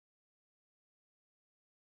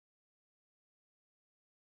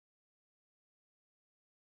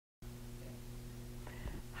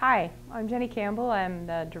Hi, I'm Jenny Campbell. I'm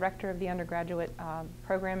the director of the undergraduate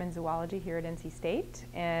program in zoology here at NC State,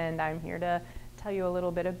 and I'm here to tell you a little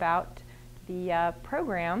bit about the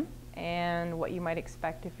program and what you might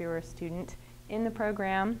expect if you're a student in the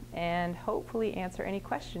program, and hopefully answer any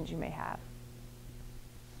questions you may have.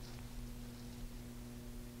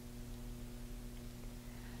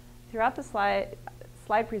 Throughout the slide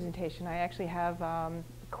presentation, I actually have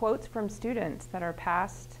quotes from students that are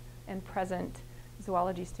past and present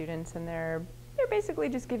zoology students, and they're basically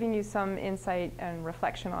just giving you some insight and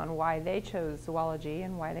reflection on why they chose zoology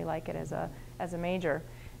and why they like it as a major.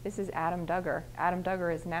 This is Adam Duggar. Adam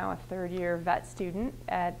Duggar is now a third-year vet student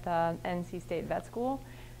at NC State Vet School,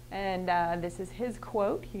 and this is his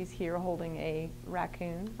quote. He's here holding a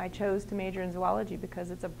raccoon. "I chose to major in zoology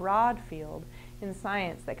because it's a broad field in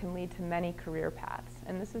science that can lead to many career paths."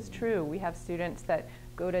 And this is true. We have students that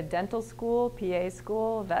go to dental school, PA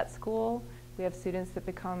school, vet school. We have students that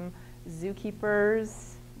become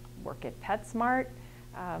zookeepers, work at PetSmart,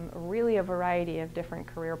 really a variety of different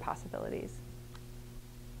career possibilities.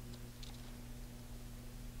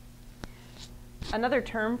 Another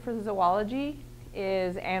term for zoology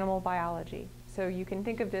is animal biology. So you can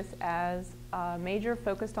think of this as a major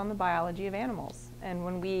focused on the biology of animals. And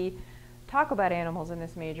when we talk about animals in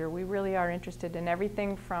this major, we really are interested in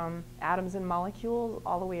everything from atoms and molecules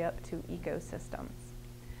all the way up to ecosystems.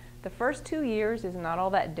 The first 2 years is not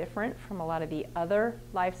all that different from a lot of the other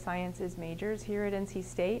life sciences majors here at NC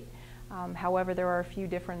State. However, there are a few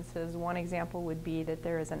differences. One example would be that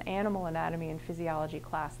there is an animal anatomy and physiology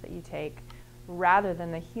class that you take rather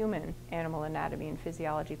than the human animal anatomy and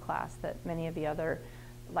physiology class that many of the other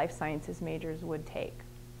life sciences majors would take.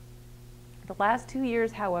 The last 2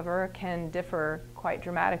 years, however, can differ quite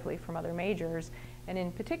dramatically from other majors, and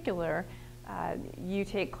in particular, you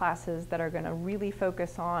take classes that are going to really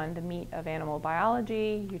focus on the meat of animal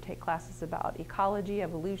biology. You take classes about ecology,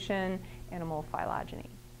 evolution, animal phylogeny.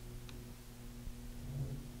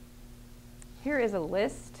 Here is a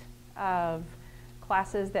list of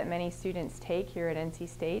classes that many students take here at NC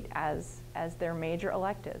State as their major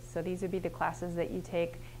electives. So these would be the classes that you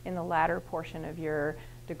take in the latter portion of your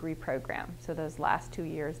degree program, so those last 2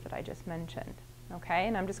 years that I just mentioned. Okay,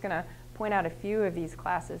 and I'm just going to point out a few of these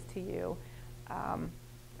classes to you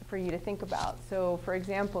for you to think about. So for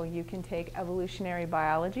example, you can take evolutionary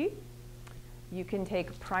biology. You can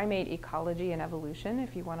take primate ecology and evolution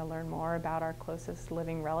if you want to learn more about our closest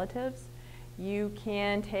living relatives. You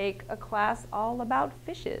can take a class all about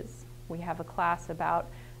fishes. We have a class about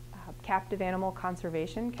captive animal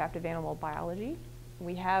conservation, captive animal biology.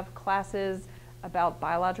 We have classes about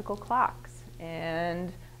biological clocks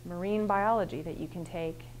and marine biology that you can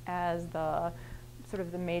take as the sort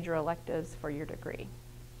of the major electives for your degree.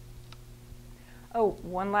 Oh,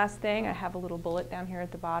 one last thing, I have a little bullet down here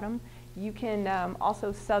at the bottom. You can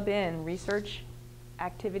also sub in research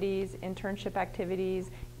activities, internship activities,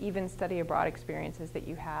 even study abroad experiences that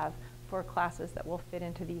you have for classes that will fit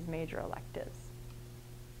into these major electives.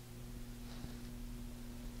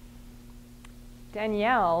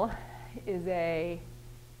 Danielle is a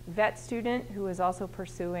vet student who is also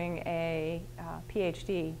pursuing a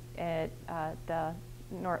PhD at the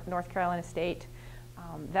North Carolina State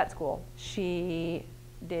Vet School. She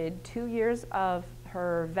did 2 years of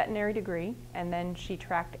her veterinary degree, and then she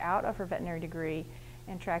tracked out of her veterinary degree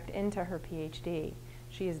and tracked into her PhD.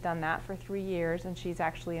 She has done that for 3 years, and she's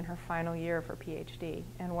actually in her final year of her PhD.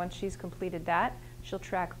 And once she's completed that, she'll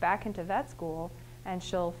track back into vet school, and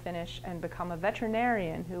she'll finish and become a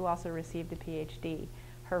veterinarian who also received a PhD.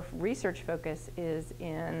 Her research focus is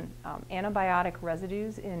in antibiotic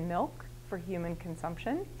residues in milk for human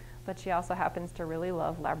consumption, but she also happens to really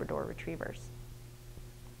love Labrador retrievers.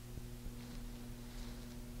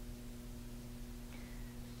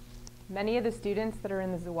 Many of the students that are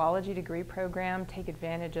in the zoology degree program take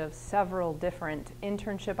advantage of several different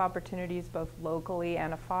internship opportunities, both locally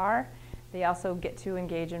and afar. They also get to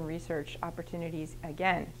engage in research opportunities,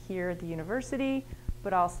 again, here at the university,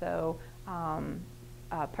 but also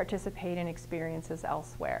participate in experiences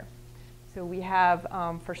elsewhere. So we have,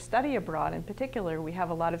 for study abroad in particular, we have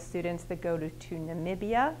a lot of students that go to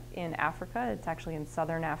Namibia in Africa. It's actually in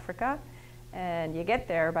southern Africa. And you get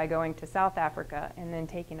there by going to South Africa and then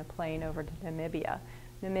taking a plane over to Namibia.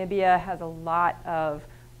 Namibia has a lot of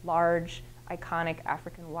large, iconic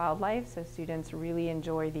African wildlife, so students really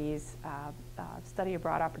enjoy these study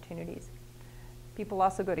abroad opportunities. People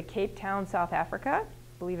also go to Cape Town, South Africa.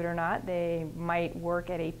 Believe it or not, they might work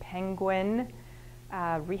at a penguin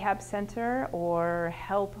rehab center or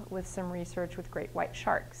help with some research with great white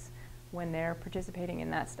sharks when they're participating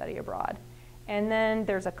in that study abroad. And then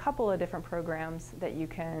there's a couple of different programs that you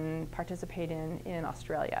can participate in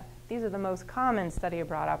Australia. These are the most common study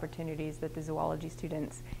abroad opportunities that the zoology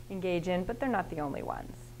students engage in, but they're not the only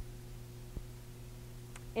ones.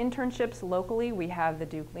 Internships locally, we have the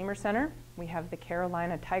Duke Lemur Center, we have the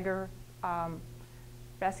Carolina Tiger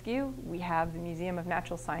Rescue, we have the Museum of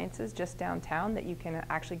Natural Sciences just downtown that you can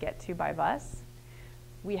actually get to by bus.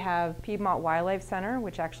 We have Piedmont Wildlife Center,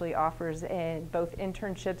 which actually offers both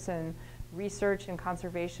internships and research and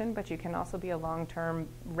conservation, but you can also be a long-term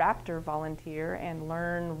raptor volunteer and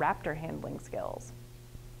learn raptor handling skills.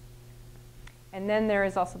 And then there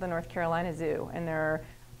is also the North Carolina Zoo, and there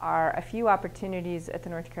are a few opportunities at the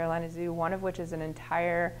North Carolina Zoo, one of which is an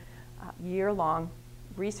entire year-long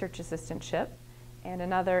research assistantship, and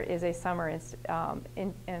another is a summer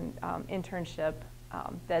internship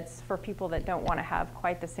that's for people that don't want to have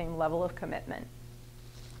quite the same level of commitment.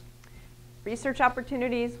 Research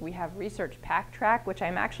opportunities, we have Research Pack Track, which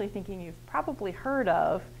I'm actually thinking you've probably heard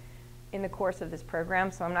of in the course of this program,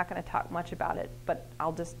 so I'm not going to talk much about it, but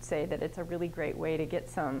I'll just say that it's a really great way to get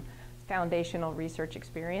some foundational research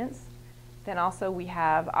experience. Then also we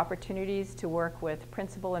have opportunities to work with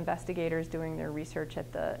principal investigators doing their research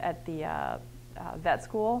at the vet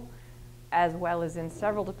school, as well as in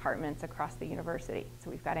several departments across the university. So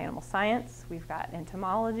we've got animal science, we've got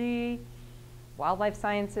entomology, wildlife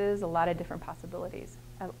sciences, a lot of different possibilities,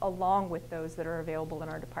 along with those that are available in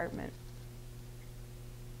our department.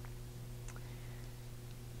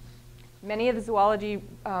 Many of the zoology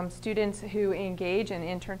students who engage in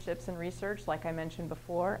internships and research, like I mentioned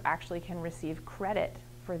before, actually can receive credit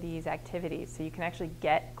for these activities. So you can actually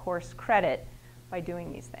get course credit by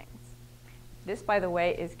doing these things. This, by the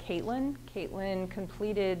way, is Caitlin. Caitlin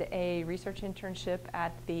completed a research internship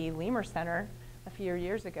at the Lemur Center a few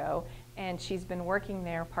years ago, and she's been working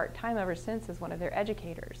there part-time ever since as one of their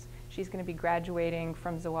educators. She's going to be graduating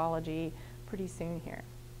from zoology pretty soon here.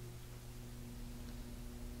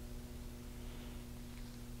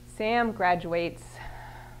 Sam graduates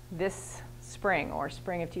this spring, or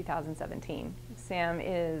spring of 2017. Sam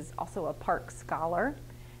is also a park scholar,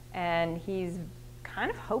 and he's kind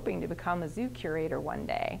of hoping to become a zoo curator one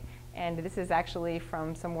day. And this is actually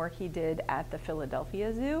from some work he did at the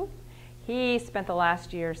Philadelphia Zoo. He spent the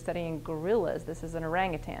last year studying gorillas. This is an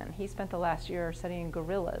orangutan. He spent the last year studying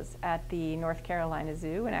gorillas at the North Carolina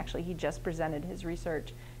Zoo, and actually he just presented his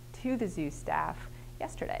research to the zoo staff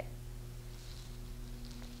yesterday.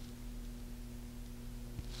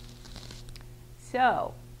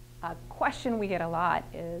 So, a question we get a lot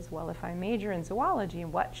is, well, if I major in zoology,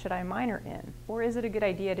 what should I minor in? Or is it a good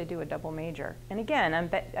idea to do a double major? And again,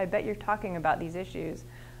 I bet you're talking about these issues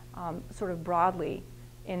sort of broadly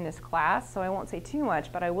in this class, so I won't say too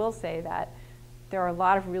much, but I will say that there are a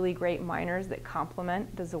lot of really great minors that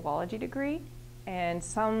complement the zoology degree, and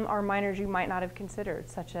some are minors you might not have considered,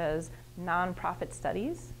 such as nonprofit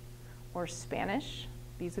studies or Spanish.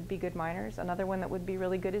 These would be good minors. Another one that would be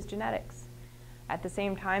really good is genetics. At the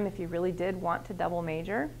same time, if you really did want to double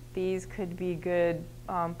major, these could be good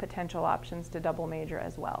potential options to double major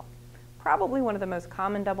as well. Probably one of the most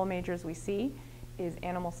common double majors we see is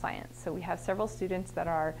animal science. So we have several students that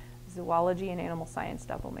are zoology and animal science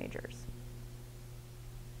double majors.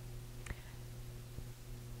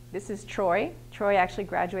 This is Troy. Troy actually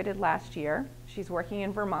graduated last year. She's working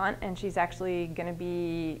in Vermont, and she's actually going to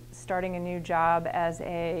be starting a new job as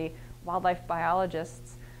a wildlife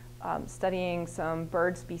biologist, studying some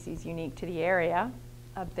bird species unique to the area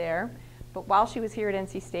up there. But while she was here at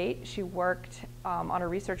NC State, she worked on a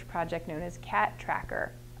research project known as Cat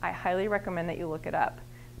Tracker. I highly recommend that you look it up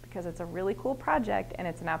because it's a really cool project, and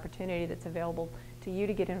it's an opportunity that's available to you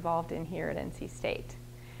to get involved in here at NC State.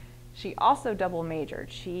 She also double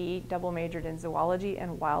majored. She double majored in zoology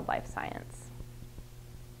and wildlife science.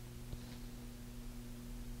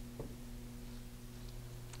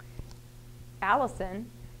 Allison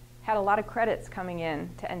had a lot of credits coming in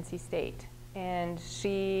to NC State, and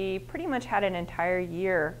she pretty much had an entire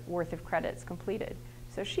year worth of credits completed.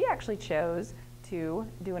 So she actually chose to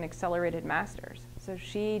do an accelerated master's. So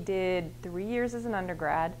she did 3 years as an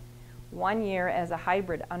undergrad, 1 year as a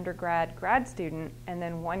hybrid undergrad-grad student, and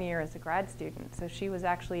then 1 year as a grad student. So she was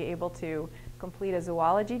actually able to complete a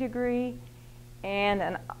zoology degree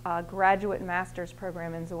and a graduate master's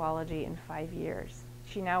program in zoology in 5 years.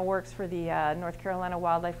 She now works for the North Carolina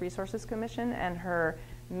Wildlife Resources Commission, and her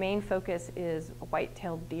main focus is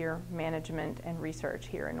white-tailed deer management and research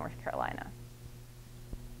here in North Carolina.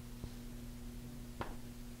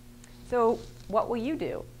 So what will you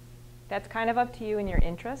do? That's kind of up to you and your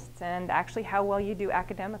interests, and actually how well you do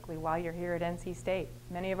academically while you're here at NC State.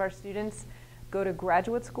 Many of our students go to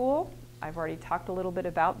graduate school I've already talked a little bit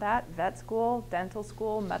about that. Vet school, dental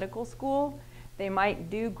school, medical school. They might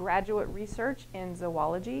do graduate research in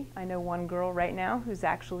zoology. I know one girl right now who's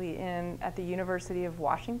actually at the University of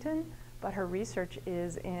Washington, but her research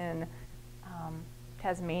is in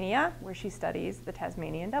Tasmania, where she studies the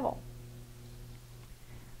Tasmanian devil.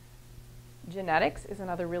 Genetics is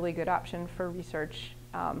another really good option for research,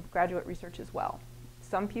 graduate research as well.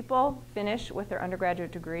 Some people finish with their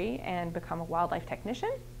undergraduate degree and become a wildlife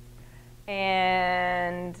technician,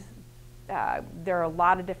 and there are a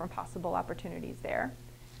lot of different possible opportunities there.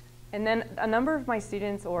 And then a number of my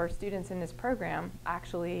students or students in this program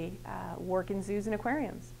actually work in zoos and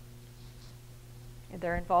aquariums.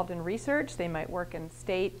 They're involved in research. They might work in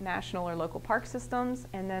state, national, or local park systems.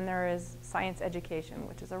 And then there is science education,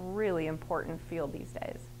 which is a really important field these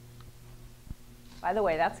days. By the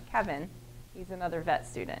way, that's Kevin. He's another vet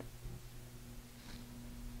student.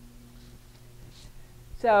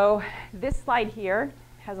 So this slide here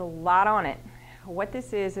has a lot on it. What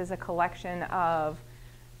this is a collection of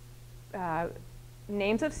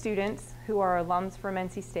names of students who are alums from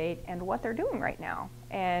NC State and what they're doing right now.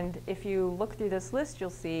 And if you look through this list, you'll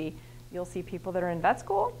see people that are in vet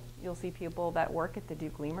school. You'll see people that work at the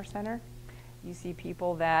Duke Lemur Center. You see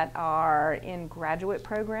people that are in graduate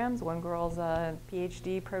programs. One girl's a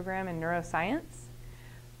PhD program in neuroscience.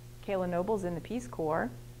 Kayla Noble's in the Peace Corps.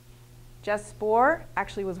 Jess Spoor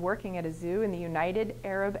actually was working at a zoo in the United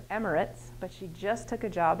Arab Emirates, but she just took a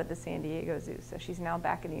job at the San Diego Zoo, so she's now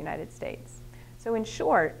back in the United States. So in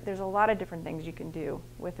short, there's a lot of different things you can do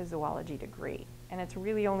with a zoology degree, and it's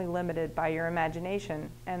really only limited by your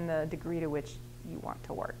imagination and the degree to which you want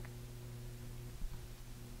to work.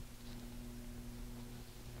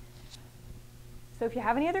 So if you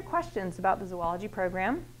have any other questions about the zoology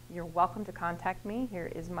program, you're welcome to contact me.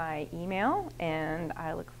 Here is my email, and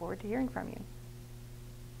I look forward to hearing from you.